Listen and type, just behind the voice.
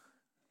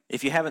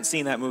If you haven't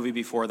seen that movie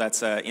before,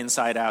 that's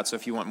Inside Out. So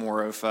if you want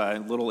more of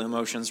little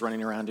emotions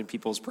running around in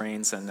people's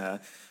brains and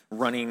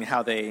running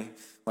how they,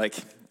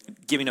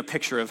 giving a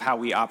picture of how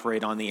we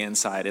operate on the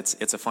inside,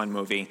 it's a fun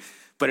movie.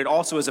 But it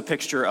also is a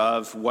picture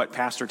of what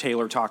Pastor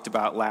Taylor talked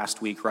about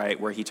last week, right,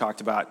 where he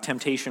talked about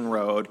Temptation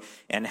Road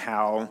and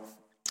how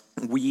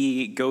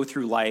we go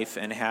through life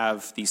and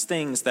have these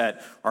things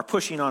that are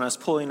pushing on us,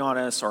 pulling on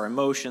us, our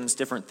emotions,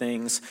 different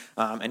things.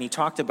 And he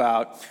talked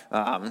about,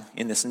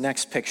 in this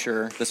next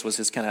picture, this was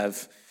his kind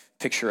of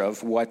picture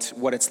of what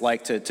it's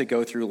like to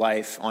go through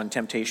life on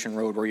Temptation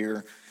Road, where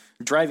you're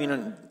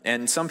driving,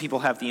 and some people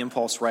have the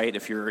impulse, right,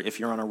 if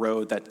you're on a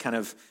road that kind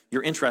of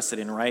you're interested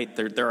in, right?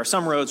 There are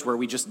some roads where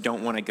we just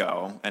don't want to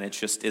go, and it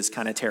just is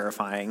kind of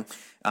terrifying.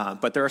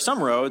 But there are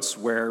some roads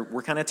where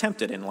we're kind of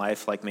tempted in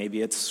life, like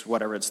maybe it's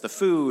the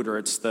food or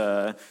it's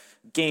the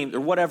game or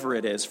whatever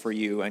it is for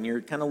you, and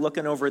you're kind of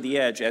looking over the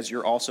edge as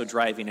you're also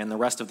driving, and the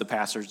rest of the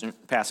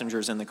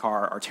passengers in the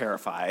car are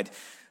terrified.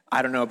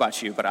 I don't know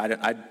about you, but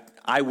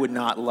I would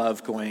not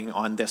love going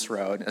on this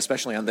road,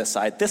 especially on this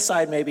side. This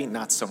side, maybe,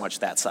 not so much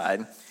that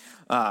side.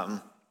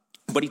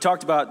 But he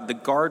talked about the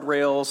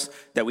guardrails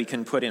that we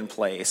can put in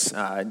place.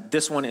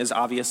 This one is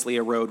obviously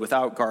a road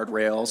without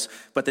guardrails,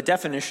 but the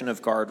definition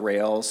of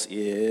guardrails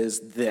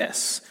is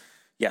this.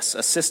 Yes,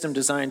 a system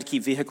designed to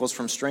keep vehicles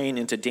from straying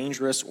into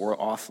dangerous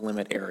or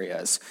off-limit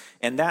areas.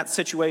 And that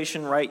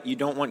situation, right, you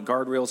don't want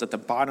guardrails at the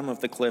bottom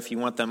of the cliff. You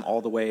want them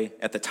all the way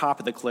at the top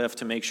of the cliff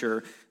to make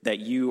sure that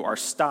you are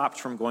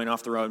stopped from going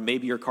off the road.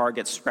 Maybe your car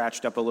gets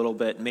scratched up a little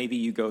bit. Maybe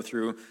you go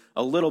through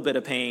a little bit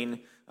of pain.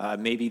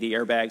 Maybe the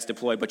airbags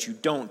deploy, but you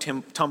don't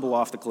tumble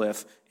off the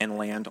cliff and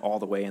land all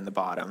the way in the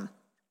bottom.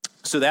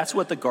 So that's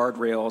what the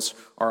guardrails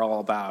are all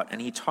about. And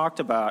he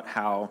talked about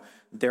how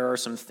there are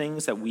some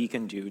things that we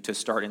can do to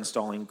start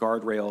installing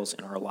guardrails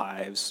in our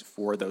lives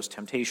for those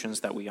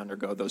temptations that we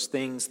undergo, those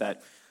things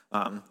that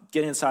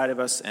get inside of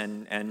us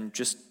and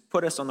just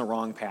put us on the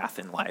wrong path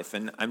in life.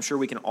 And I'm sure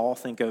we can all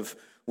think of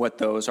what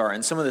those are.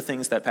 And some of the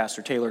things that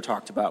Pastor Taylor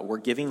talked about were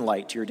giving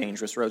light to your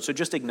dangerous road. So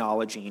just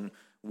acknowledging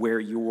where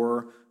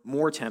you're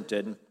more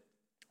tempted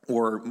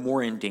or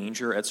more in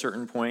danger at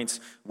certain points,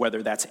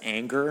 whether that's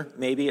anger,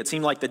 maybe. It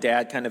seemed like the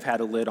dad kind of had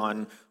a lid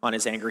on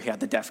his anger. He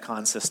had the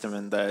DEFCON system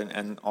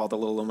and all the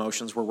little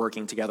emotions were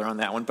working together on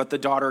that one. But the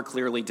daughter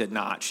clearly did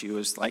not. She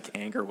was like,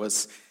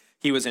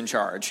 he was in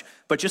charge.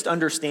 But just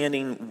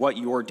understanding what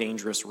your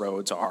dangerous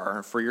roads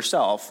are for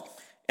yourself,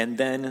 and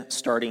then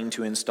starting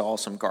to install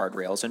some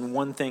guardrails. And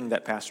one thing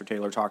that Pastor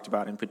Taylor talked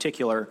about in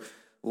particular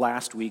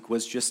last week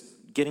was just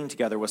getting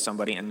together with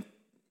somebody and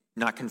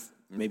not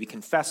maybe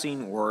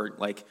confessing or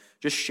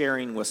just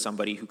sharing with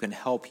somebody who can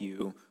help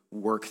you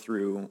work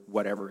through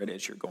whatever it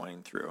is you're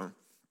going through.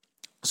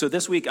 So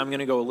this week I'm going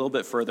to go a little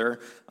bit further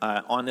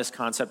on this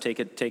concept, take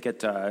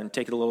it a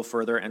little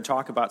further, and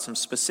talk about some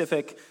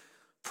specific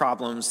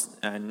problems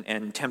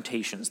and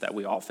temptations that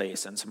we all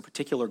face, and some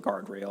particular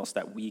guardrails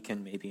that we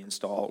can maybe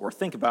install or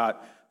think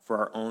about for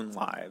our own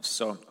lives.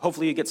 So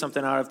hopefully you get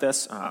something out of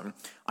this. I'm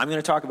going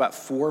to talk about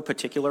 4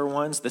 particular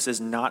ones. This is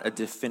not a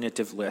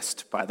definitive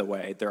list, by the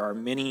way. There are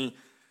many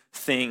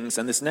things,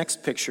 and this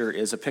next picture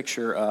is a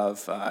picture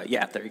of,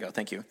 there you go,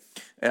 thank you.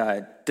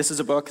 This is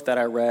a book that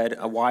I read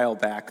a while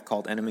back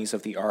called Enemies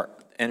of the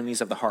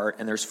Heart,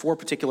 and there's 4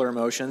 particular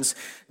emotions.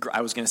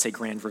 I was going to say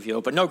grand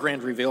reveal, but no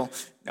grand reveal.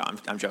 No,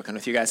 I'm joking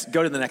with you guys.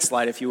 Go to the next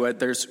slide if you would.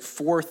 There's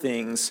 4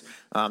 things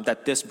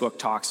that this book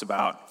talks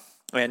about.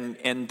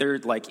 And they're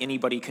like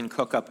anybody can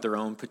cook up their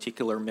own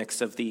particular mix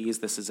of these.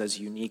 This is as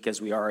unique as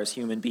we are as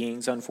human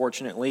beings,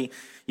 unfortunately.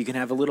 You can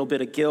have a little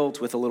bit of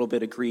guilt with a little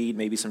bit of greed,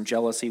 maybe some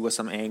jealousy with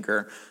some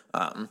anger.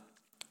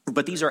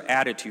 But these are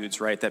attitudes,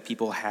 right, that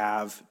people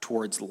have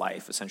towards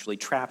life, essentially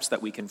traps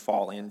that we can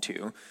fall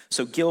into.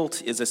 So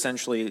guilt is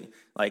essentially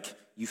like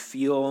you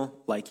feel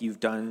like you've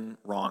done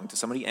wrong to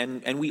somebody,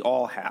 and we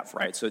all have,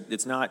 right? So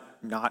it's not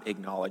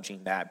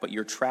acknowledging that, but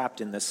you're trapped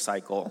in this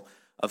cycle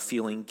of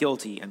feeling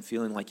guilty and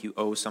feeling like you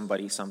owe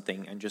somebody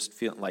something and just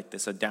feel like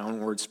this a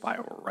downward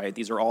spiral, right?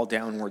 These are all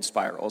downward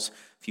spirals.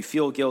 If you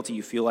feel guilty,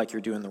 you feel like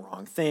you're doing the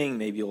wrong thing.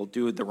 Maybe you'll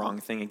do the wrong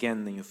thing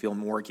again, then you feel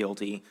more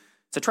guilty.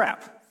 It's a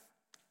trap.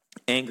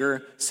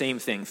 Anger, same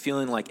thing.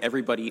 Feeling like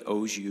everybody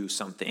owes you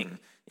something.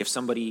 If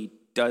somebody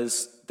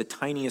does the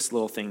tiniest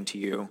little thing to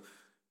you,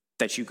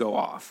 that you go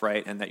off,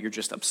 right? And that you're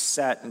just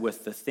upset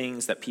with the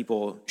things that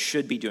people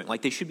should be doing.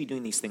 Like they should be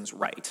doing these things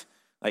right.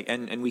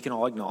 And we can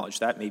all acknowledge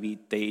that maybe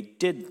they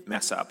did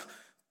mess up,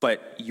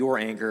 but your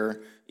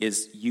anger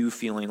is you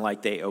feeling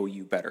like they owe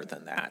you better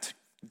than that.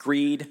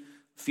 Greed,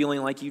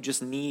 feeling like you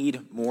just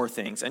need more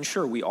things. And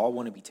sure, we all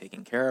want to be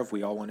taken care of.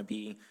 We all want to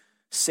be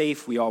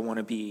safe. We all want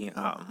to be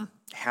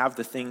have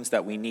the things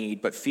that we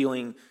need, but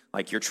feeling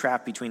like you're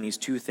trapped between these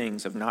 2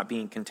 things of not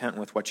being content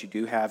with what you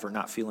do have or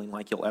not feeling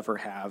like you'll ever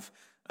have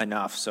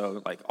enough.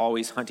 So like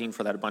always hunting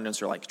for that abundance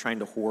or like trying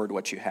to hoard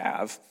what you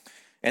have.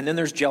 And then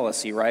there's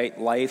jealousy, right?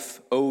 Life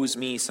owes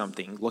me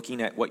something,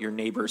 looking at what your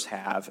neighbors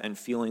have and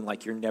feeling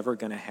like you're never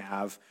going to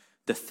have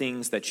the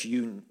things that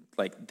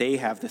they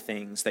have the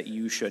things that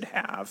you should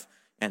have,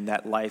 and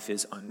that life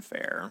is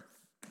unfair.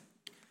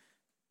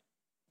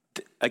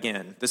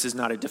 again, this is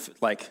not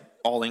a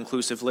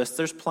all-inclusive list.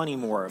 There's plenty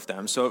more of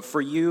them. So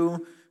for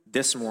you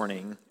this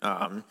morning,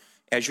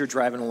 as you're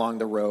driving along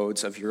the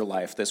roads of your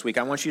life this week,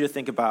 I want you to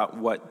think about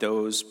what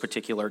those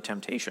particular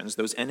temptations,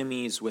 those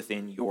enemies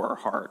within your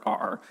heart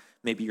are.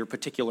 Maybe your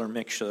particular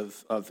mix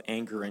of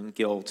anger and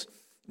guilt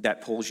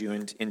that pulls you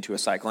into a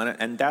cycle.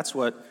 And that's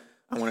what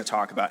I want to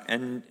talk about.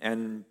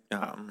 And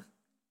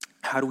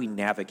how do we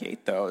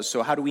navigate those?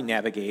 So how do we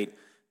navigate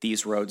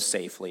these roads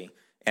safely?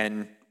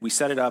 And we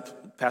set it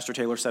up, Pastor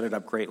Taylor set it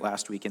up great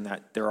last week in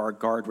that there are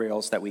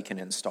guardrails that we can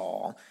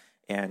install.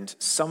 And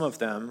some of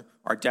them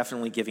are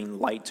definitely giving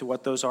light to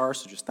what those are,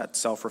 so just that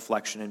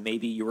self-reflection. And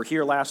maybe you were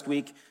here last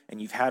week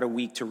and you've had a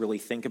week to really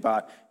think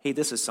about, hey,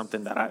 this is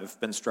something that I've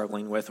been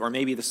struggling with. Or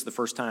maybe this is the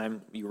first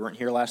time you weren't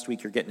here last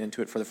week, you're getting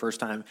into it for the first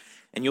time,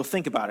 and you'll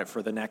think about it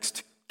for the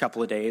next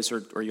couple of days,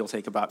 or you'll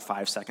take about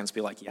 5 seconds,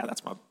 be like, yeah,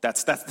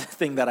 that's the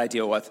thing that I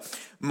deal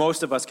with.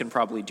 Most of us can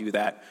probably do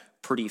that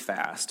pretty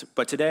fast.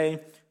 But today,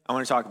 I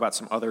want to talk about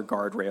some other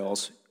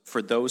guardrails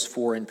for those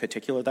 4 in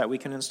particular that we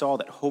can install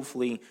that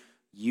hopefully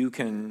you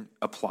can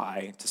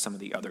apply to some of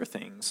the other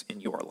things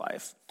in your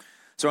life.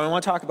 So I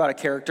want to talk about a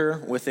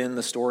character within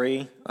the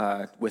story,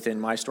 within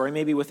my story,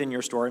 maybe within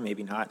your story,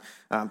 maybe not.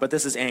 But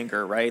this is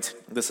anger, right?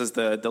 This is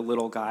the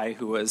little guy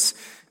who was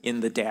in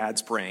the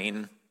dad's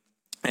brain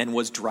and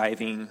was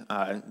driving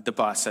the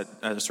bus at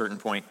a certain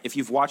point. If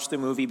you've watched the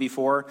movie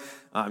before,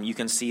 you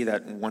can see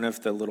that one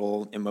of the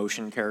little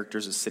emotion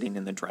characters is sitting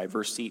in the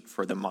driver's seat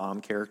for the mom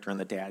character and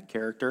the dad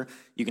character.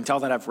 You can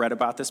tell that I've read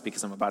about this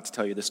because I'm about to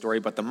tell you the story,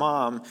 but the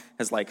mom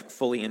has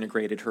fully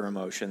integrated her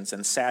emotions,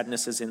 and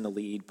sadness is in the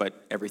lead,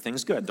 but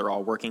everything's good. They're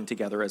all working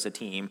together as a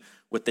team.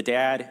 With the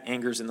dad,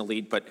 anger's in the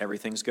lead, but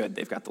everything's good.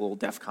 They've got the little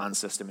DEFCON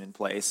system in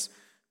place.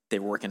 They're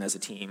working as a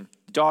team.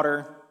 The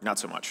daughter, not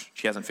so much.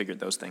 She hasn't figured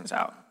those things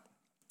out.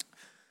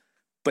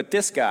 But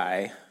this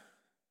guy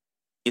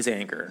is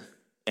anger,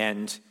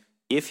 and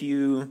if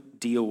you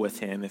deal with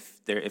him,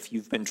 if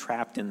you've been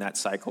trapped in that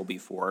cycle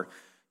before,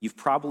 you've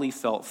probably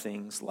felt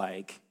things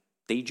like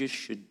they just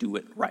should do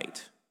it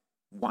right.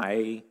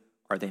 Why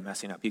are they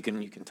messing up? You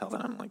can tell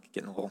that I'm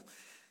getting a little.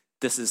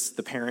 This is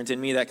the parent in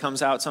me that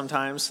comes out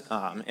sometimes.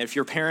 If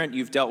you're a parent,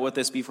 you've dealt with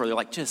this before. They're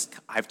like,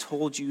 I've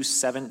told you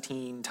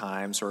 17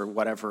 times or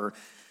whatever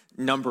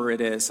number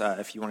it is,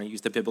 if you want to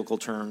use the biblical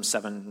term,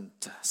 seven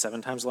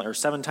times, or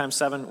 7 times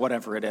 7,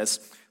 whatever it is.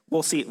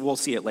 We'll see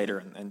it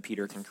later, and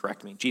Peter can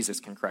correct me. Jesus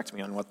can correct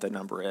me on what the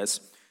number is.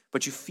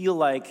 But you feel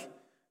like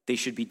they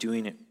should be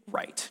doing it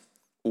right,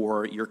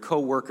 or your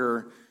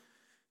coworker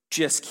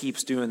just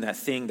keeps doing that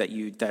thing that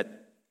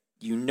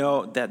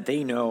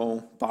they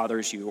know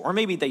bothers you, or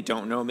maybe they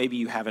don't know. Maybe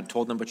you haven't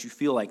told them, but you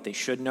feel like they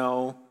should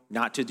know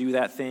not to do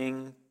that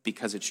thing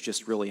because it's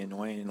just really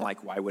annoying, and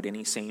why would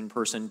any sane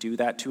person do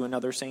that to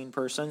another sane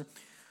person?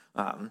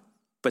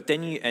 But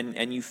then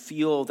you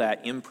feel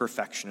that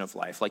imperfection of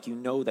life,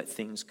 that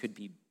things could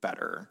be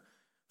better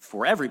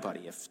for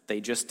everybody if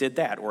they just did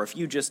that, or if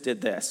you just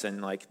did this,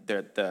 and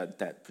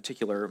that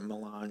particular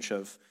melange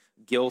of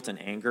guilt and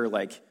anger,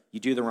 you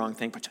do the wrong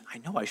thing, but I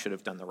know I should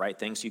have done the right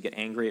thing, so you get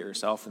angry at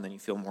yourself, and then you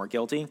feel more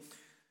guilty.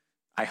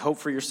 I hope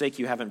for your sake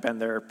you haven't been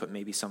there, but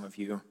maybe some of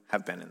you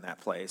have been in that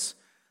place.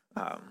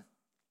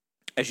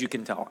 As you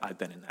can tell, I've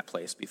been in that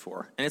place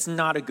before. And it's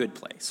not a good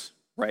place,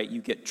 right?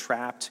 You get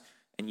trapped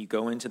and you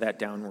go into that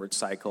downward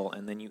cycle,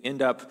 and then you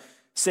end up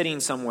sitting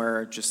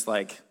somewhere just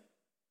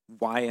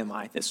why am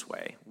I this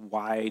way?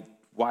 Why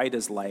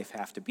does life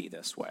have to be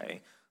this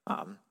way?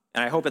 And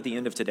I hope at the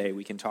end of today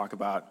we can talk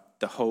about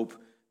the hope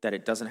that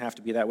it doesn't have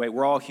to be that way.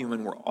 We're all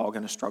human. We're all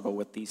going to struggle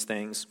with these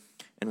things,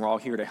 and we're all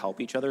here to help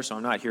each other. So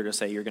I'm not here to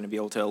say you're going to be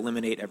able to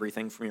eliminate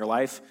everything from your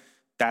life.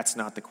 That's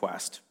not the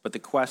quest. But the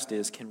quest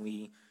is, can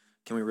we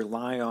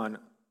rely on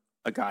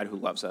a God who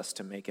loves us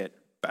to make it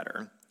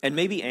better? And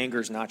maybe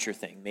anger's not your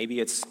thing.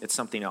 Maybe it's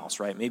something else,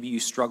 right? Maybe you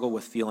struggle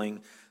with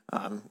feeling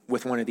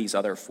with one of these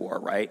other 4,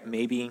 right?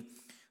 Maybe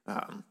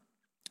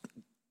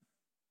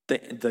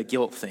the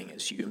guilt thing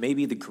is you.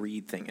 Maybe the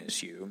greed thing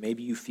is you.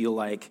 Maybe you feel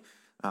like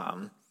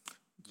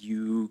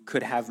you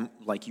could have,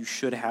 you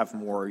should have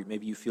more.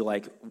 Maybe you feel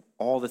like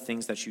all the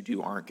things that you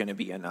do aren't going to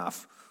be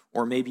enough.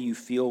 Or maybe you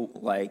feel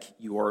like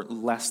you're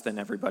less than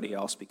everybody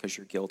else because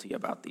you're guilty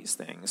about these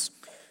things.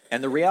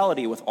 And the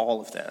reality with all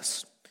of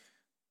this,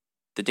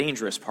 the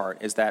dangerous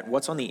part, is that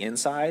what's on the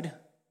inside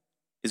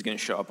is going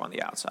to show up on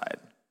the outside,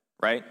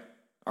 right?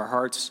 Our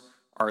hearts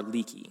are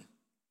leaky.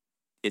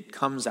 It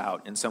comes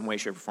out in some way,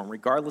 shape, or form,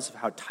 regardless of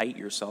how tight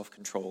your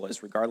self-control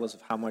is, regardless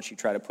of how much you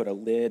try to put a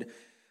lid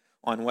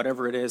on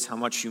whatever it is, how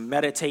much you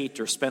meditate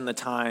or spend the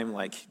time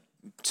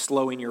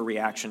slowing your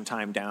reaction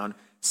time down.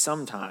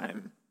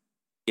 Sometime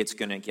it's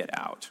going to get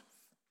out.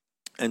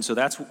 And so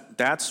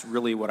that's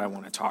really what I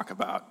want to talk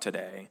about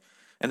today.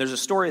 And there's a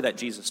story that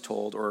Jesus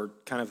told, or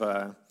kind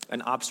of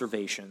an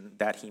observation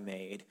that he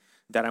made,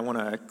 that I want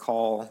to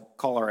call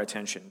our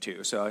attention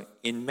to. So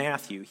in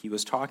Matthew, he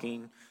was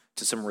talking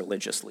to some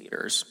religious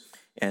leaders.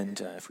 And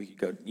if we could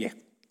go, yeah,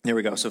 there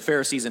we go. So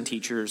Pharisees and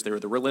teachers, they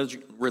were the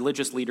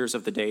religious leaders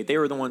of the day. They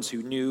were the ones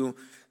who knew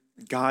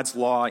God's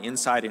law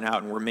inside and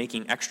out and were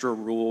making extra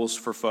rules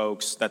for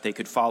folks that they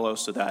could follow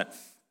so that,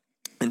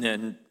 and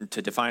then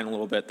to define a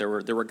little bit, there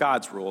were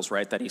God's rules,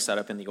 right, that he set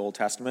up in the Old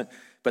Testament.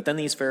 But then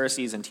these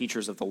Pharisees and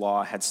teachers of the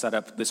law had set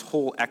up this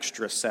whole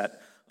extra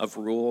set of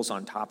rules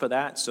on top of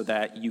that so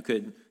that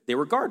they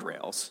were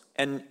guardrails.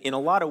 And in a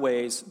lot of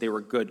ways, they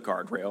were good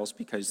guardrails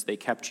because they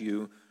kept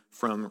you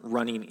from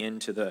running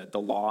into the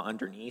law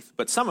underneath.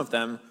 But some of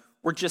them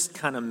were just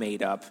kind of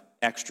made up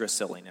extra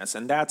silliness.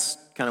 And that's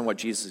kind of what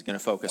Jesus is going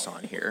to focus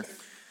on here.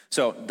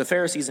 So the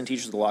Pharisees and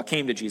teachers of the law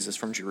came to Jesus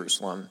from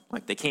Jerusalem.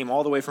 Like they came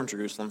all the way from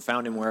Jerusalem,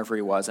 found him wherever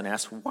he was, and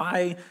asked,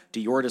 why do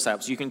your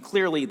disciples,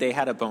 they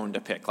had a bone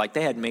to pick. Like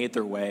they had made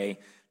their way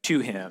to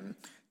him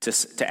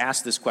to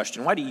ask this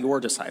question, why do your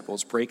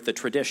disciples break the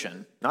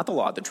tradition, not the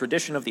law, the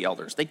tradition of the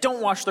elders? They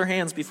don't wash their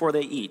hands before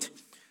they eat.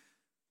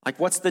 Like,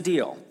 what's the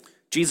deal?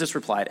 Jesus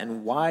replied,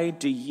 and why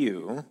do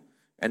you,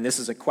 and this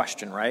is a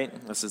question, right?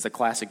 This is the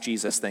classic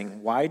Jesus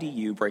thing. Why do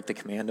you break the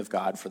command of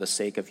God for the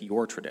sake of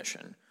your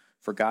tradition?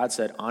 For God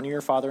said, honor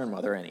your father and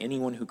mother, and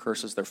anyone who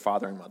curses their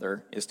father and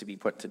mother is to be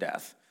put to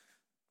death.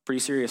 Pretty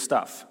serious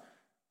stuff.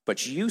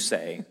 But you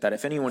say that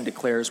if anyone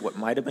declares what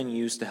might have been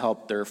used to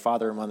help their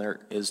father or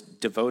mother is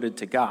devoted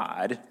to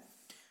God,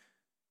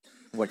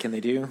 what can they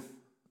do?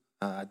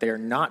 They are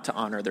not to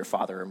honor their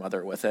father or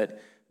mother with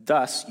it.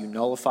 Thus, you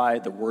nullify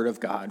the word of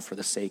God for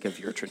the sake of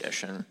your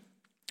tradition.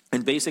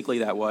 And basically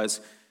that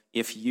was,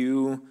 if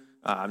you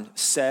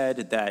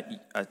said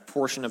that a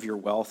portion of your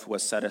wealth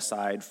was set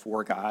aside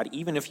for God,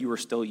 even if you were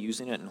still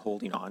using it and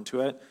holding on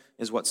to it,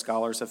 is what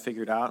scholars have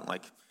figured out.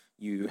 Like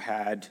you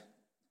had,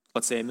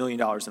 let's say $1 million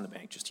in the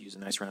bank, just to use a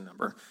nice round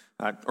number,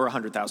 or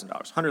 $100,000.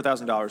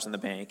 $100,000 in the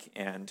bank,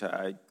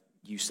 and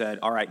you said,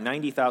 all right,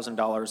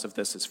 $90,000 of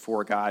this is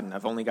for God, and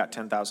I've only got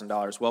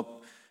 $10,000.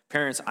 Well,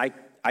 parents,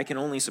 I can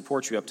only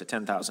support you up to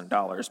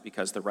 $10,000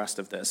 because the rest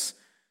of this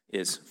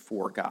is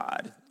for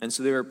God. And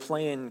so they were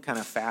playing kind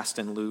of fast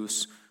and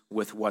loose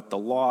with what the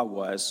law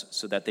was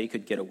so that they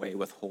could get away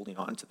with holding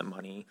on to the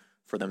money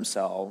for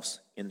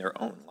themselves in their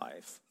own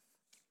life.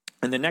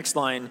 And the next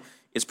line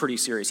is pretty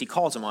serious. He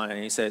calls them on it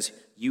and he says,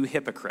 you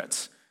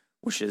hypocrites,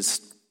 which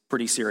is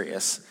pretty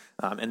serious.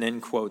 And then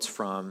quotes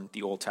from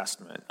the Old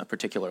Testament, a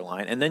particular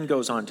line, and then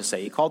goes on to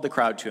say, he called the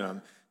crowd to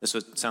him.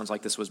 Sounds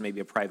like this was maybe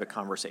a private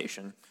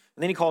conversation.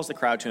 And then he calls the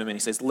crowd to him and he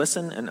says,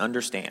 listen and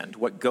understand.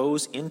 What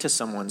goes into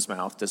someone's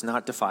mouth does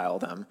not defile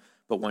them,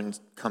 but what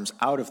comes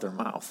out of their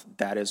mouth,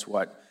 that is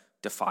what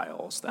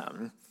defiles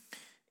them.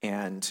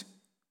 And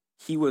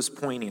he was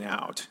pointing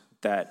out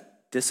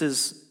that this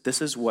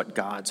is what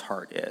God's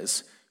heart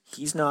is.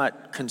 He's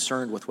not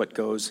concerned with what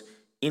goes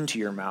into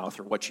your mouth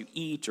or what you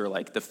eat or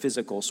like the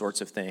physical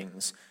sorts of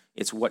things.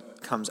 It's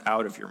what comes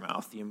out of your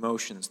mouth, the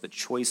emotions, the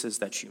choices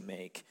that you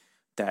make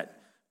that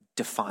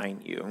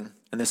define you.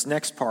 And this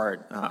next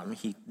part,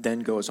 he then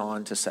goes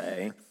on to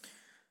say,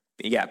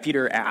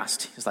 Peter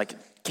asked, he's like,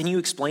 can you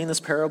explain this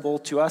parable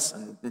to us?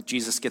 And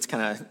Jesus gets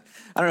kind of,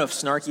 I don't know if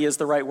snarky is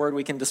the right word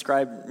we can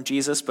describe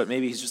Jesus, but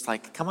maybe he's just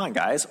like, come on,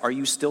 guys, are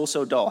you still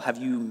so dull? Have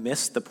you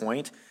missed the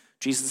point?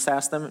 Jesus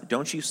asked them,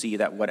 don't you see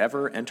that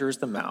whatever enters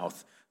the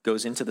mouth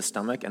goes into the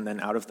stomach and then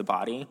out of the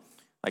body?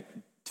 Like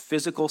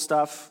physical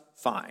stuff,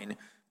 fine.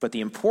 But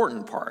the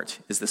important part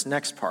is this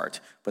next part.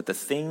 But the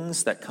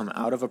things that come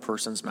out of a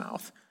person's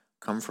mouth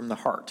come from the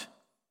heart.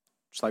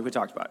 Just like we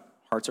talked about.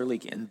 Hearts are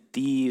leaky, and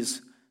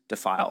these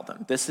defile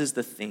them. These are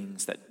the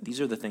things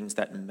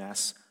that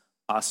mess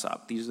us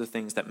up. These are the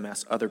things that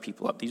mess other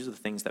people up. These are the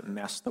things that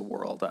mess the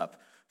world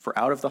up. For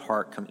out of the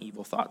heart come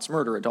evil thoughts,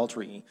 murder,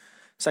 adultery,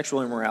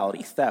 sexual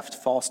immorality, theft,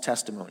 false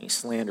testimony,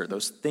 slander,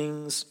 those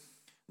things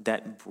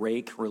that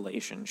break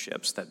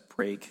relationships, that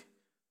break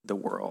the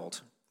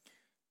world.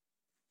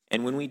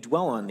 And when we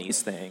dwell on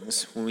these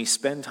things, when we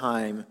spend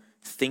time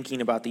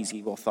thinking about these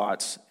evil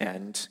thoughts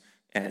and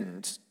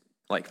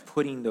like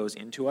putting those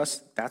into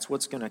us, that's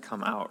what's going to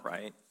come out,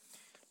 right?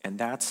 And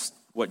that's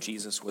what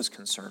Jesus was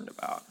concerned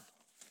about.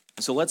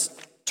 So let's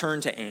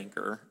turn to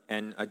anger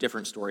and a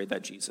different story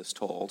that Jesus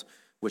told,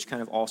 which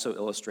kind of also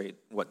illustrate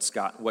what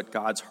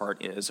God's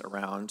heart is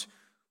around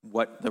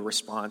what the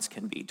response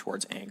can be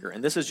towards anger.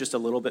 And this is just a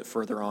little bit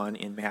further on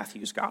in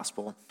Matthew's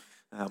gospel,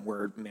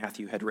 where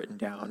Matthew had written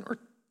down, or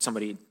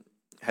somebody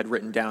had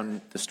written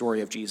down the story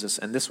of Jesus,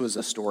 and this was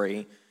a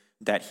story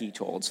that he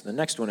told. So the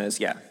next one is,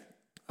 yep,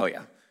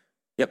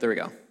 there we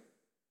go.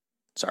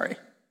 Sorry.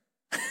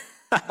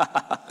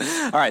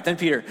 All right, then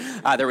Peter.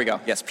 There we go.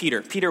 Yes,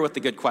 Peter. Peter with the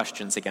good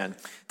questions again.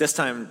 This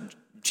time,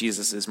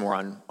 Jesus is more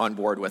on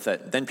board with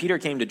it. Then Peter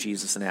came to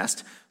Jesus and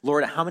asked,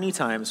 Lord, how many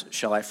times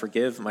shall I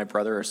forgive my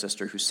brother or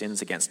sister who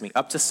sins against me?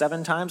 Up to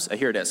 7 times?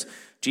 Here it is.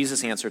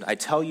 Jesus answered, I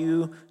tell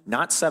you,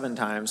 not 7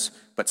 times,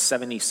 but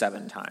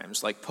 77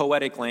 times. Like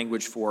poetic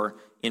language for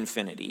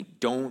infinity.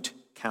 Don't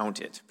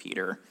count it,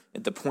 Peter.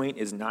 The point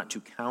is not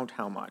to count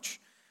how much.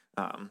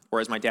 Or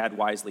as my dad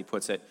wisely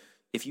puts it,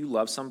 if you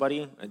love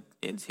somebody,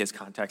 in his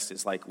context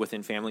is like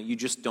within family, you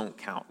just don't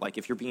count. Like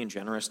if you're being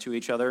generous to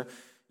each other,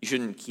 You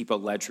shouldn't keep a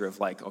ledger of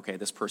like, okay,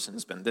 this person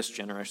has been this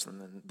generous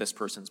and then this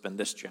person's been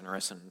this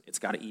generous and it's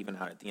got to even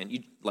out at the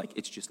end.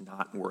 It's just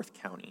not worth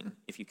counting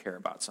if you care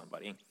about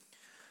somebody.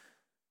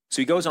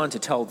 So he goes on to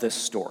tell this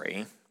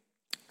story.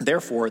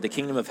 Therefore, the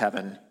kingdom of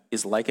heaven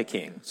is like a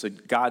king. So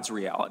God's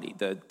reality,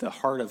 the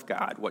heart of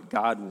God, what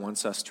God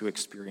wants us to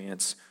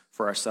experience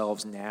for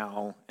ourselves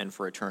now and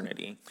for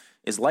eternity,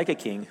 is like a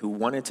king who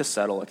wanted to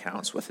settle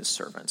accounts with his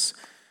servants.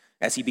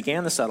 As he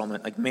began the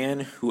settlement, a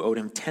man who owed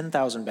him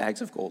 10,000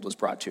 bags of gold was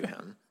brought to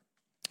him.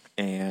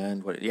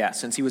 And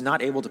since he was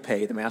not able to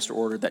pay, the master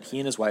ordered that he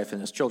and his wife and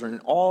his children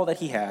and all that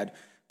he had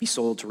be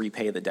sold to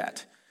repay the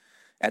debt.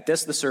 At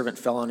this, the servant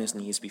fell on his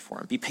knees before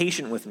him. "Be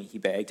patient with me," he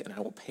begged, "and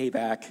I will pay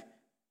back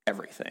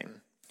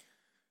everything."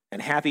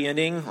 And happy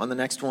ending on the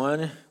next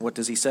one. What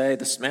does he say?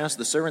 The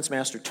servant's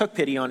master took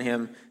pity on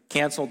him,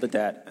 canceled the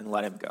debt, and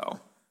let him go.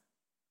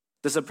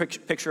 This is a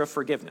picture of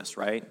forgiveness,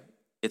 right?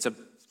 It's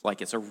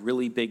a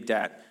really big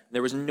debt.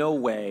 There was no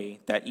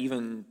way that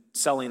even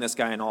selling this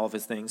guy and all of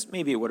his things,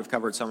 maybe it would have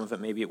covered some of it,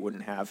 maybe it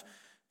wouldn't have.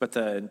 But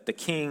the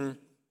king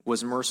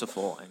was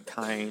merciful and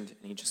kind,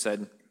 and he just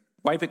said,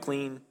 "Wipe it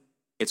clean.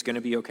 It's going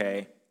to be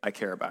okay. I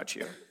care about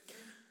you."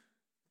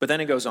 But then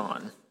it goes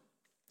on.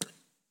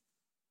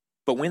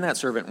 "But when that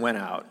servant went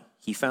out,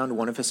 he found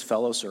one of his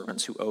fellow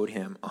servants who owed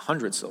him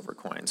 100 silver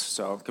coins."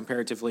 So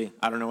comparatively,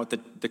 I don't know what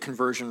the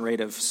conversion rate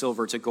of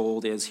silver to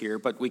gold is here,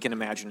 but we can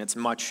imagine it's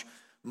much,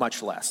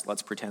 much less.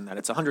 Let's pretend that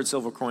it's 100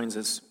 silver coins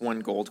is 1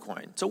 gold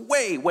coin. So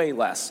way, way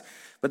less.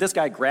 But this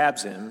guy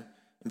grabs him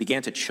and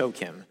began to choke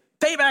him.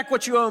 "Pay back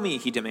what you owe me,"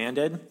 he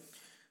demanded.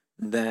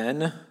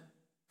 Then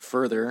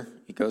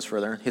he goes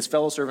further. His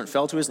fellow servant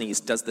fell to his knees,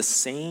 does the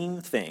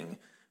same thing.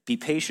 "Be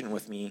patient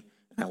with me,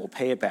 and I will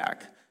pay it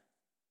back."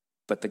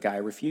 But the guy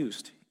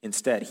refused.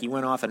 Instead, he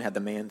went off and had the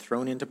man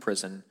thrown into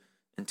prison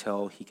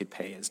until he could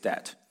pay his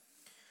debt.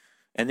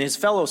 And his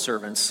fellow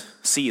servants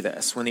see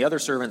this. When the other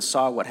servants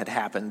saw what had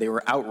happened, they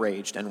were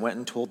outraged and went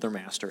and told their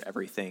master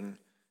everything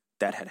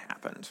that had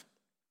happened.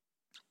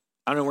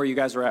 I don't know where you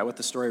guys are at with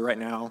the story right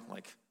now,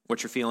 like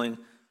what you're feeling.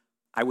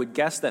 I would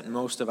guess that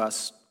most of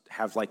us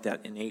have like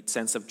that innate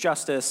sense of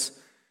justice,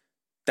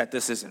 that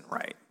this isn't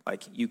right.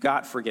 Like, you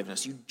got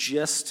forgiveness. You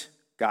just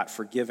got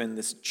forgiven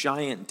this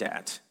giant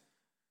debt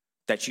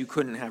that you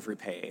couldn't have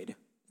repaid.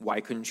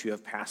 Why couldn't you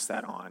have passed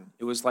that on?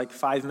 It was like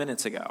 5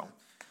 minutes ago.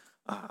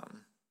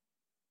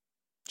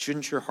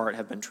 Shouldn't your heart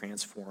have been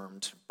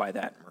transformed by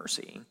that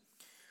mercy?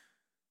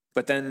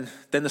 But then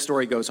the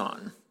story goes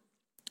on.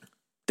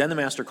 Then the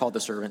master called the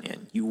servant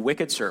in. "You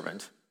wicked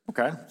servant."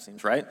 Okay,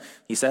 seems right.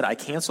 He said, "I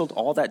canceled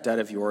all that debt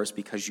of yours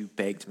because you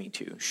begged me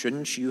to.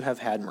 Shouldn't you have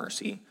had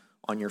mercy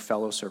on your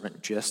fellow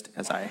servant just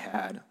as I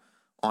had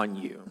on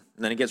you?"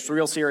 And then it gets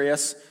real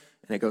serious,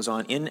 and it goes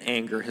on. "In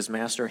anger, his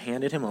master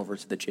handed him over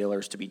to the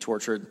jailers to be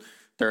tortured."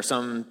 There are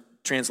some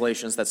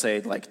translations that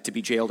say like to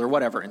be jailed or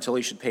whatever until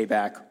he should pay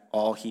back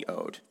all he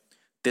owed.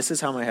 "This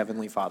is how my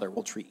heavenly Father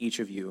will treat each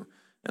of you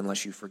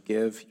unless you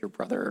forgive your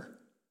brother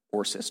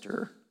or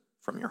sister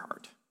from your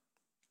heart."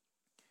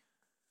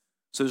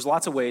 So there's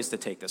lots of ways to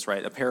take this,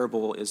 right? A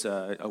parable is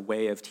a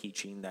way of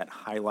teaching that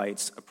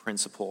highlights a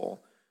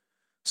principle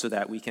so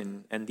that we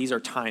can, and these are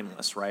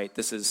timeless, right?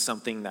 This is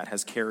something that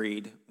has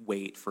carried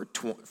weight for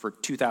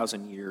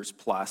 2,000 years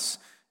plus,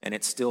 and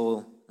it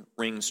still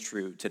rings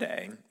true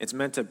today. It's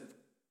meant to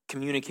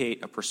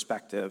communicate a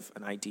perspective,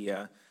 an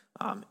idea,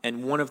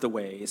 and one of the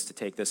ways to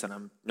take this, and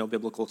I'm no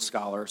biblical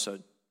scholar, so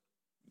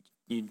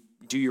you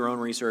do your own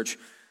research,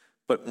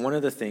 but one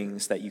of the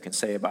things that you can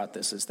say about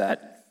this is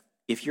that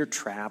if you're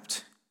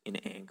trapped in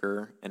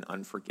anger and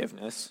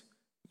unforgiveness,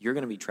 you're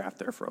going to be trapped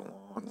there for a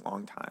long,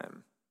 long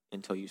time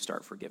until you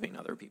start forgiving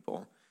other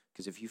people.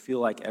 Because if you feel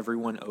like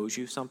everyone owes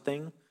you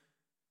something,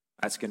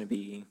 that's going to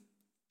be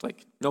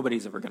like,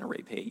 nobody's ever going to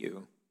repay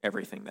you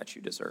everything that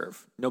you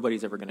deserve.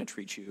 Nobody's ever going to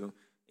treat you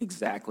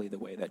exactly the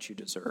way that you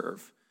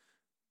deserve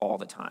all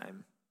the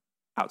time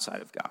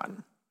outside of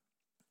God.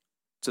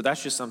 So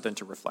that's just something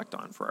to reflect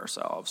on for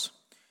ourselves.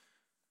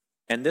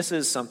 And this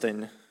is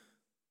something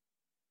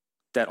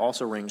that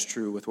also rings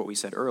true with what we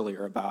said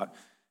earlier about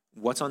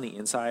what's on the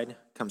inside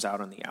comes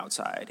out on the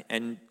outside.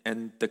 And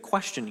the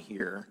question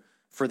here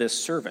for this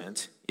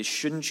servant is,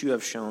 shouldn't you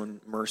have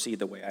shown mercy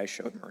the way I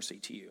showed mercy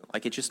to you?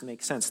 Like, it just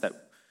makes sense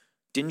that,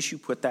 didn't you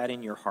put that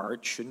in your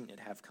heart? Shouldn't it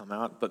have come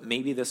out? But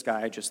maybe this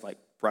guy just like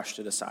brushed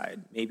it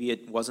aside. Maybe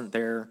it wasn't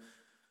there.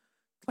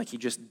 Like, he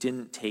just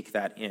didn't take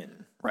that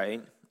in,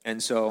 right?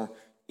 And so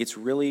it's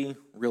really,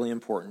 really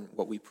important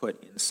what we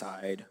put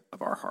inside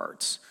of our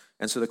hearts.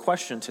 And so the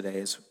question today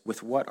is,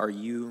 with what are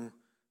you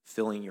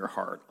filling your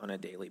heart on a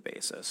daily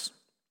basis?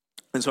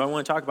 And so I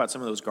want to talk about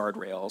some of those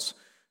guardrails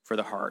for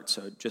the heart.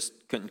 So just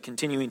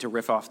continuing to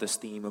riff off this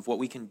theme of what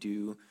we can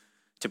do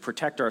to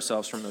protect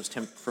ourselves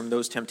from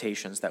those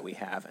temptations that we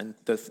have. And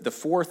the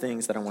 4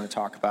 things that I want to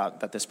talk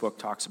about that this book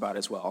talks about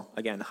as well,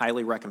 again,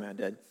 highly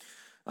recommended.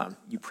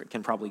 You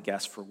can probably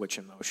guess for which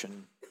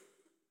emotion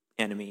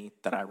enemy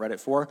that I read it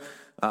for.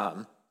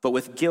 But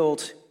with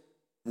guilt,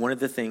 one of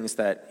the things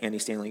that Andy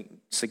Stanley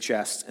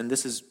suggests, and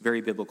this is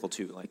very biblical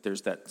too, like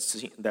there's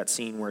that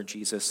scene where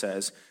Jesus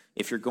says,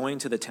 if you're going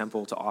to the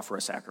temple to offer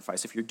a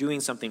sacrifice, if you're doing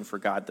something for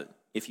God, that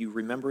if you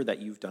remember that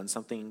you've done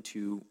something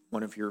to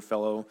one of your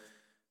fellow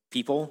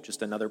people,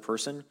 just another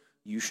person,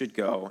 you should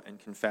go and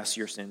confess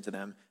your sin to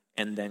them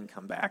and then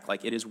come back.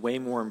 Like, it is way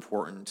more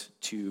important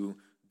to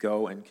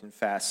go and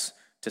confess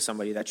to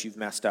somebody that you've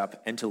messed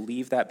up and to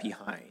leave that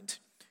behind.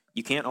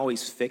 You can't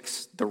always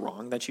fix the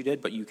wrong that you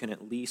did, but you can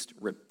at least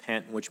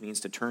repent, which means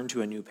to turn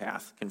to a new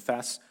path,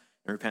 confess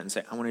and repent and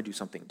say, I want to do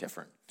something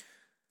different.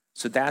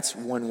 So that's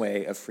one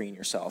way of freeing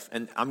yourself.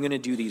 And I'm going to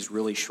do these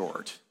really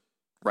short,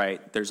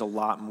 right? There's a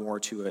lot more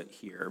to it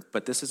here,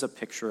 but this is a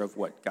picture of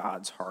what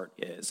God's heart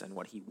is and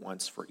what he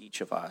wants for each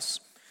of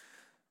us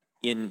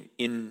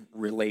in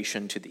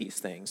relation to these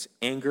things.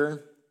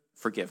 Anger,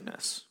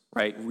 forgiveness,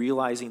 right?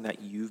 Realizing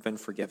that you've been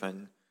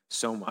forgiven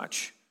so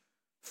much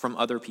from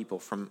other people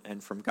from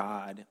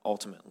God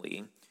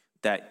ultimately,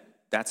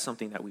 that's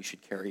something that we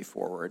should carry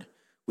forward.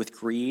 With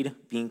greed,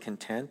 being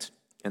content,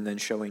 and then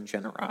showing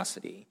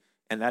generosity.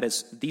 And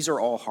these are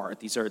all hard.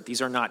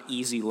 These are not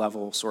easy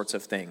level sorts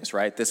of things,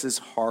 right? This is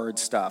hard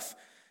stuff.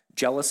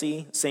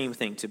 Jealousy, same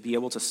thing, to be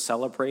able to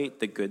celebrate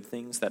the good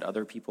things that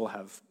other people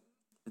have,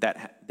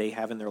 that they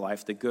have in their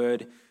life, the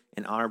good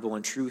and honorable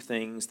and true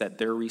things that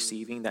they're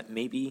receiving that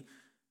maybe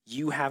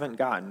you haven't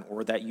gotten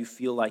or that you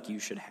feel like you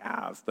should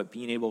have, but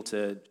being able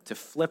to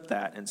flip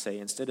that and say,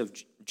 instead of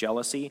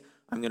jealousy,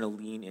 I'm going to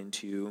lean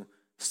into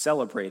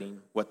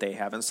celebrating what they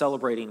have and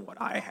celebrating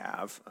what I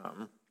have,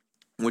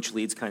 which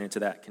leads kind of to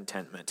that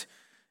contentment.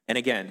 And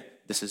again,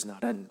 this is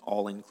not an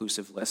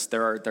all-inclusive list.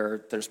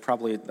 There's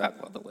probably,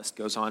 the list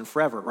goes on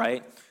forever,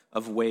 right,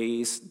 of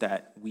ways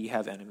that we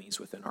have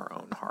enemies within our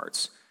own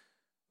hearts.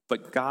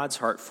 But God's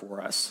heart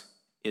for us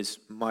is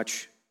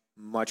much,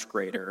 much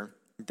greater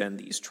than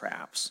these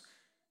traps.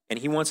 And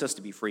he wants us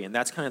to be free. And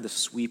that's kind of the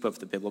sweep of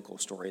the biblical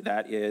story.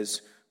 That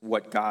is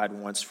what God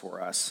wants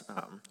for us.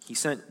 He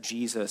sent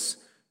Jesus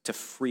to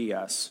free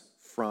us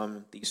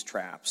from these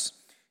traps.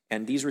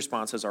 And these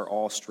responses are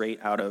all straight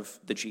out of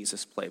the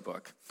Jesus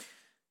playbook.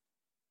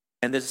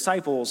 And the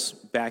disciples,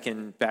 back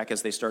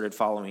as they started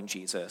following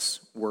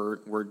Jesus,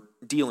 were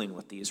dealing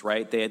with these,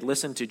 right? They had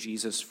listened to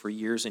Jesus for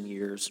years and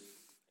years,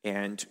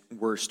 and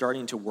were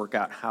starting to work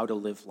out how to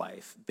live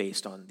life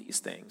based on these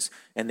things.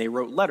 And they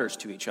wrote letters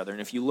to each other. And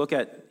if you look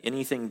at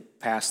anything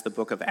past the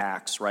book of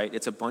Acts, right,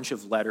 it's a bunch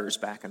of letters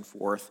back and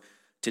forth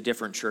to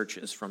different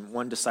churches, from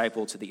one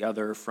disciple to the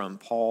other, from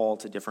Paul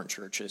to different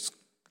churches.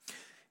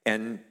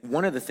 And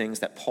one of the things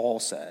that Paul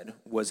said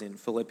was in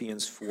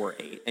Philippians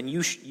 4:8. And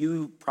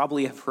you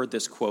probably have heard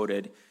this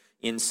quoted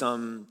in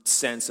some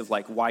sense of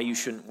like why you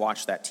shouldn't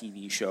watch that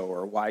TV show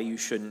or why you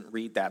shouldn't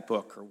read that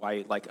book or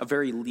why, like a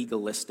very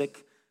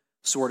legalistic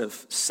sort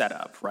of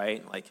setup,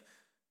 right? Like,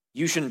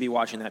 you shouldn't be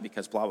watching that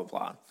because blah, blah,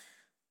 blah.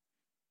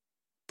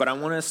 But I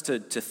want us to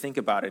think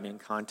about it in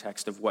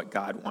context of what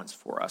God wants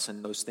for us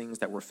and those things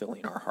that we're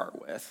filling our heart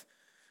with.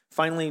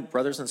 Finally,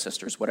 brothers and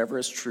sisters, whatever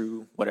is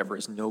true, whatever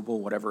is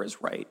noble, whatever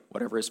is right,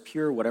 whatever is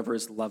pure, whatever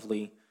is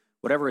lovely,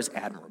 whatever is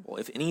admirable,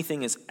 if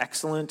anything is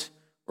excellent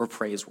or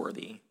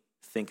praiseworthy,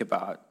 think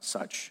about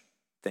such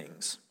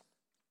things.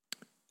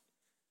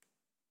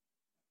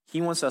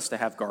 He wants us to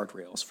have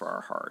guardrails for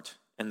our heart.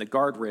 And the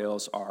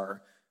guardrails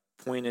are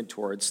pointed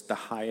towards the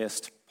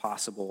highest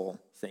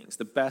possible things,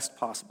 the best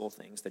possible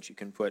things that you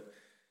can put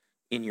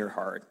in your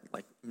heart,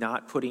 like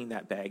not putting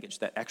that baggage,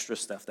 that extra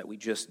stuff that we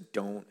just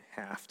don't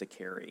have to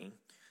carry.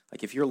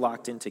 Like if you're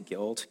locked into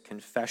guilt,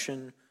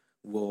 confession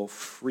will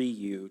free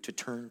you to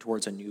turn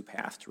towards a new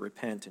path, to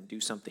repent and do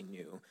something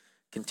new.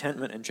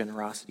 Contentment and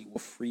generosity will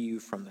free you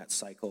from that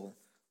cycle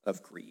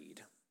of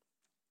greed.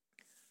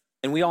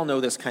 And we all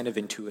know this kind of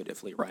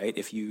intuitively, right?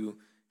 If you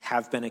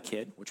have been a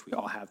kid, which we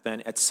all have been,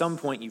 at some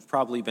point you've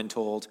probably been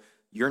told,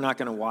 you're not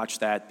going to watch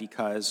that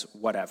because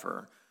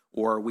whatever.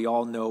 Or we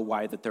all know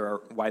why there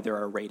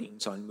are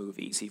ratings on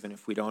movies, even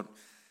if we don't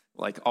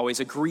like always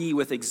agree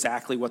with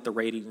exactly what the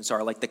ratings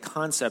are. Like the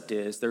concept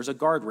is there's a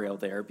guardrail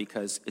there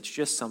because it's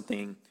just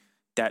something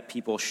that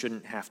people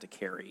shouldn't have to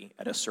carry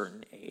at a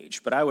certain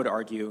age. But I would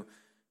argue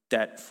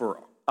that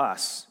for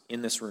us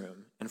in this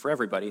room and for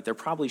everybody, there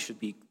probably should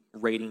be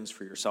ratings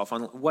for yourself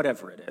on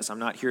whatever it is. I'm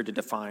not here to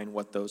define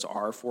what those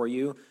are for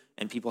you,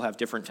 and people have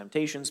different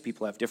temptations,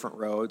 people have different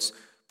roads,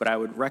 but I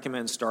would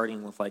recommend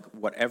starting with like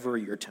whatever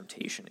your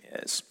temptation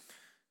is.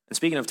 And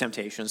speaking of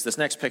temptations, this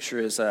next picture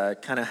is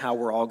kind of how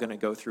we're all going to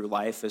go through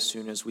life as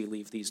soon as we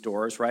leave these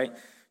doors, right?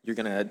 You're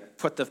going to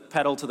put the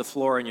pedal to the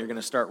floor and you're going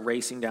to start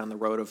racing down the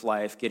road of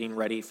life, getting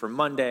ready for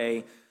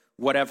Monday,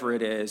 whatever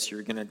it is.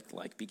 You're going to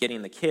like be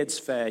getting the kids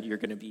fed. You're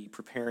going to be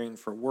preparing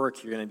for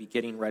work. You're going to be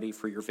getting ready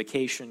for your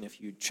vacation if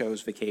you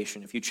chose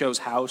vacation. If you chose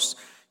house,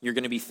 you're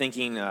going to be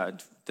thinking,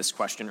 this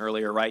question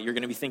earlier, right? You're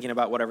going to be thinking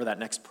about whatever that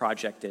next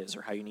project is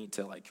or how you need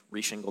to like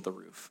reshingle the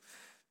roof,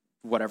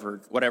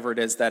 whatever it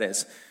is that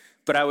is.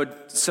 But I would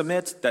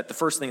submit that the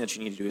first thing that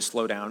you need to do is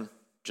slow down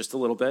just a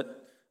little bit.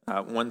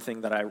 One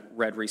thing that I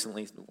read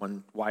recently,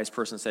 one wise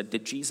person said,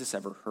 did Jesus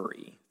ever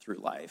hurry through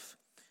life?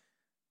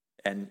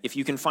 And if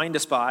you can find a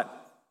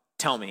spot,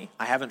 tell me.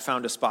 I haven't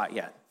found a spot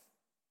yet.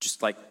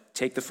 Just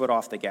take the foot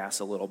off the gas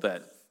a little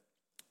bit.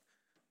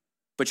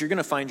 But you're going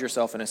to find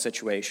yourself in a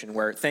situation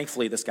where,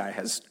 thankfully, this guy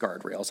has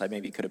guardrails. I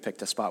maybe could have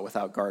picked a spot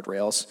without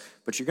guardrails,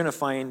 but you're going to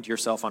find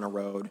yourself on a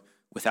road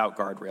without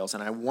guardrails.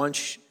 And I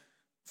want,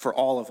 for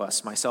all of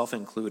us, myself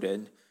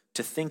included,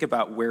 to think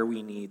about where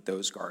we need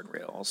those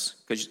guardrails.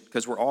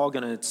 Because we're all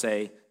going to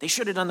say, they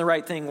should have done the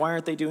right thing. Why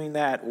aren't they doing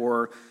that?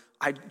 Or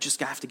I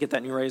just have to get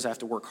that new raise. I have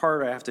to work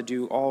hard. I have to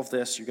do all of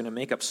this. You're going to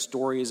make up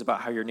stories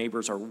about how your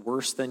neighbors are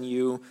worse than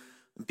you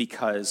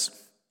because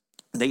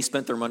they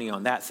spent their money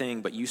on that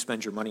thing, but you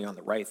spend your money on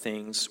the right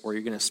things. Or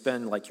you're going to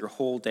spend your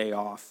whole day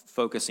off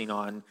focusing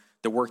on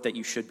the work that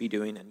you should be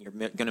doing, and you're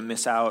going to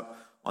miss out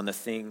on the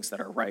things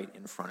that are right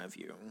in front of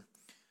you.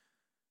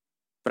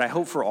 But I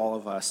hope for all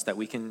of us that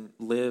we can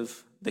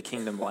live the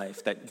kingdom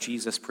life that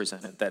Jesus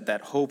presented,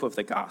 that hope of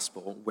the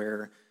gospel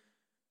where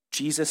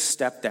Jesus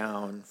stepped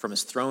down from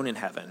his throne in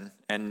heaven,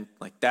 and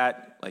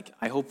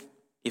I hope,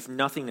 if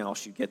nothing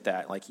else, you get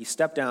that. He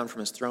stepped down from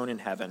his throne in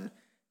heaven,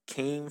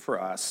 came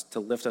for us to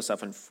lift us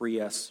up and free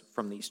us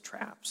from these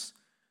traps.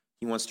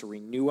 He wants to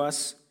renew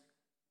us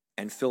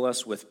and fill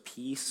us with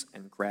peace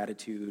and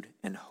gratitude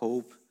and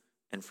hope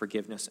and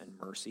forgiveness and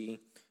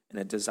mercy and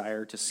a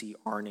desire to see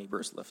our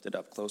neighbors lifted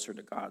up closer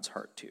to God's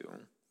heart too.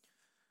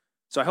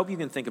 So I hope you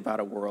can think about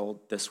a world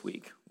this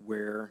week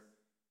where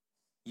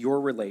your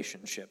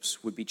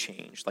relationships would be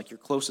changed, like your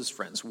closest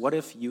friends. What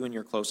if you and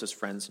your closest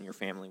friends and your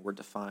family were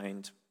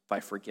defined by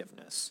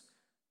forgiveness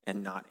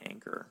and not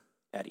anger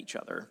at each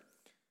other?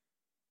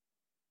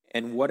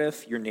 And what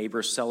if your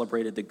neighbors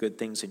celebrated the good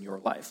things in your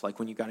life? Like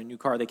when you got a new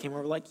car, they came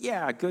over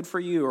yeah, good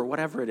for you, or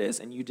whatever it is,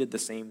 and you did the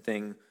same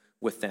thing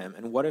with them.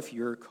 And what if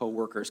your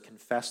coworkers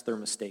confessed their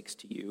mistakes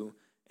to you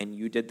and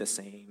you did the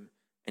same,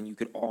 and you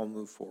could all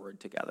move forward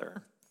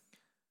together?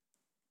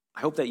 I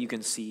hope that you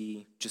can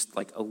see just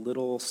a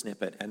little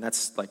snippet, and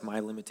that's my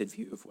limited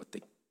view of what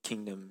the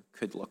kingdom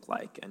could look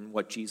like and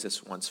what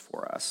Jesus wants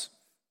for us.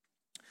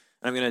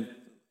 And I'm going to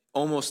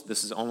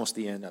this is almost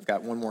the end. I've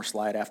got one more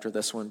slide after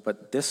this one,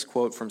 but this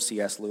quote from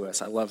C.S.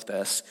 Lewis, I love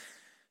this.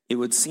 "It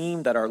would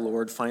seem that our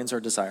Lord finds our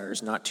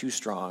desires not too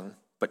strong,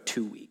 but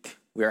too weak.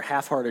 We are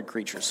half-hearted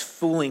creatures,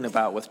 fooling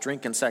about with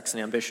drink and sex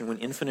and ambition when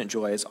infinite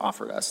joy is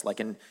offered us,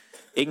 like an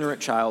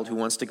ignorant child who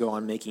wants to go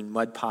on making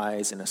mud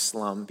pies in a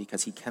slum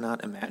because he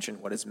cannot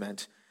imagine what is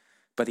meant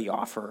by the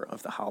offer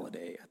of the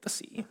holiday at the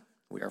sea.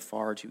 We are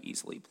far too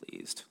easily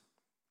pleased."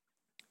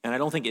 And I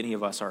don't think any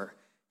of us are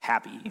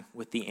happy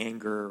with the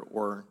anger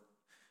or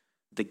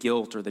the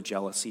guilt or the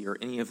jealousy or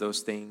any of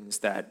those things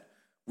that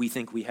we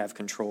think we have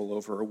control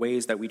over, or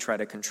ways that we try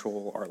to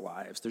control our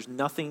lives. There's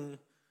nothing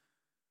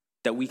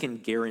that we can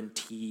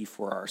guarantee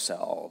for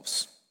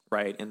ourselves,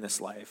 right, in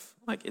this life.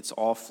 It's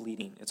all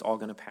fleeting. It's all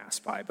going to pass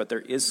by. But there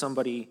is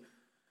somebody,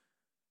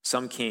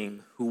 some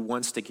king, who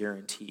wants to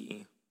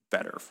guarantee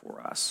better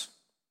for us.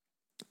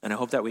 And I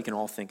hope that we can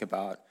all think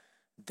about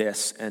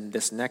this and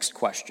this next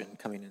question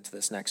coming into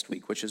this next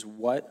week, which is,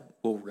 what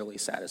will really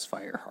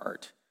satisfy your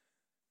heart,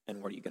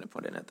 and what are you going to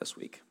put in it this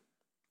week?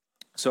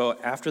 So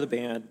after the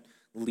band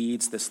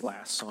leads this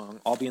last song,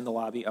 I'll be in the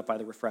lobby up by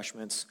the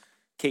refreshments.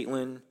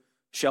 Caitlin,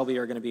 Shelby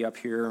are going to be up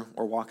here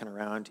or walking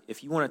around.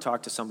 If you want to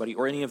talk to somebody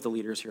or any of the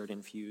leaders here at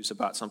Infuse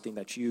about something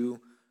that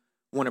you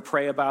want to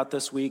pray about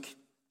this week,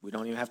 we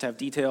don't even have to have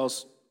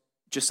details,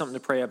 just something to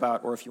pray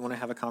about. Or if you want to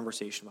have a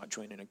conversation about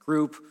joining a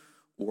group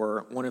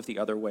or one of the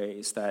other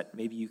ways that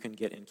maybe you can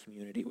get in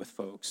community with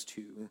folks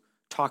to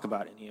talk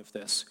about any of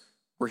this,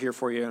 we're here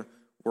for you.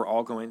 We're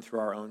all going through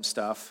our own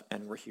stuff,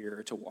 and we're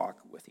here to walk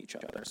with each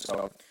other.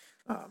 So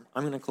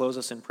I'm going to close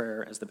us in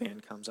prayer as the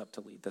band comes up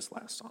to lead this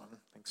last song.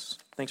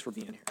 Thanks for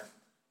being here.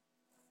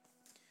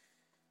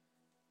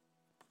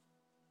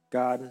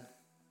 God,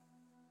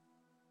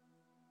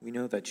 we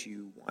know that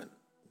you want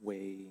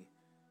way,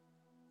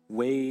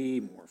 way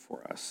more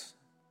for us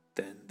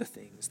than the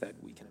things that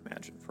we can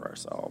imagine for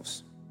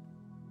ourselves.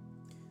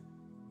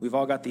 We've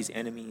all got these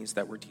enemies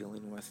that we're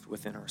dealing with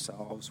within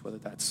ourselves, whether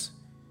that's,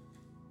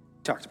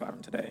 talked about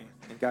them today.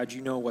 And God,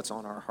 you know what's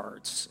on our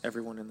hearts,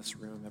 everyone in this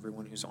room,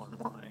 everyone who's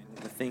online,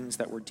 the things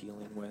that we're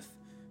dealing with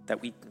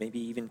that we maybe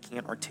even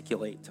can't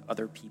articulate to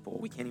other people.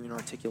 We can't even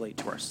articulate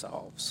to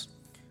ourselves.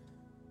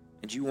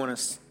 And you want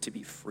us to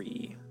be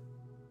free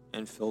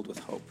and filled with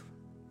hope.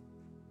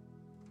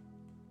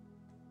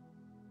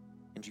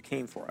 And you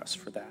came for us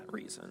for that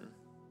reason,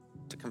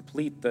 to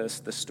complete the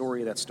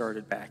story that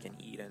started back in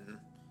Eden,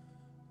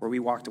 where we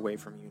walked away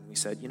from you and we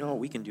said, you know what,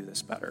 we can do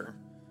this better,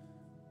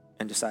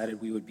 and decided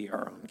we would be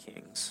our own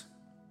kings.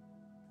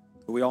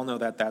 But we all know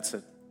that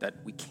that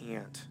we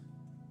can't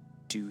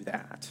do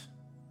that.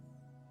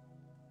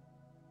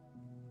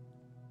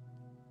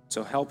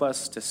 So help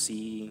us to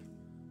see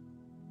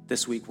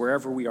this week,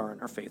 wherever we are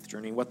in our faith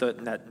journey, what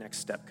that next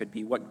step could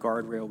be, what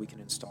guardrail we can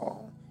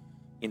install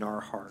in our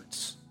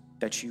hearts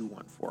that you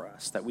want for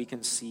us, that we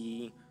can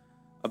see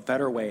a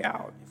better way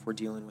out if we're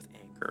dealing with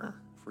anger,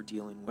 if we're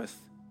dealing with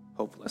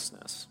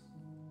hopelessness.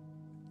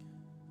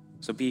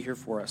 So be here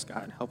for us,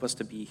 God. Help us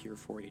to be here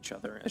for each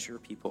other as your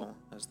people,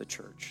 as the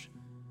church,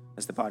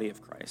 as the body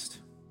of Christ.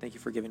 Thank you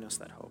for giving us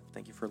that hope.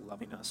 Thank you for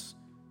loving us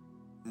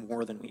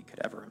more than we could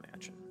ever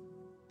imagine.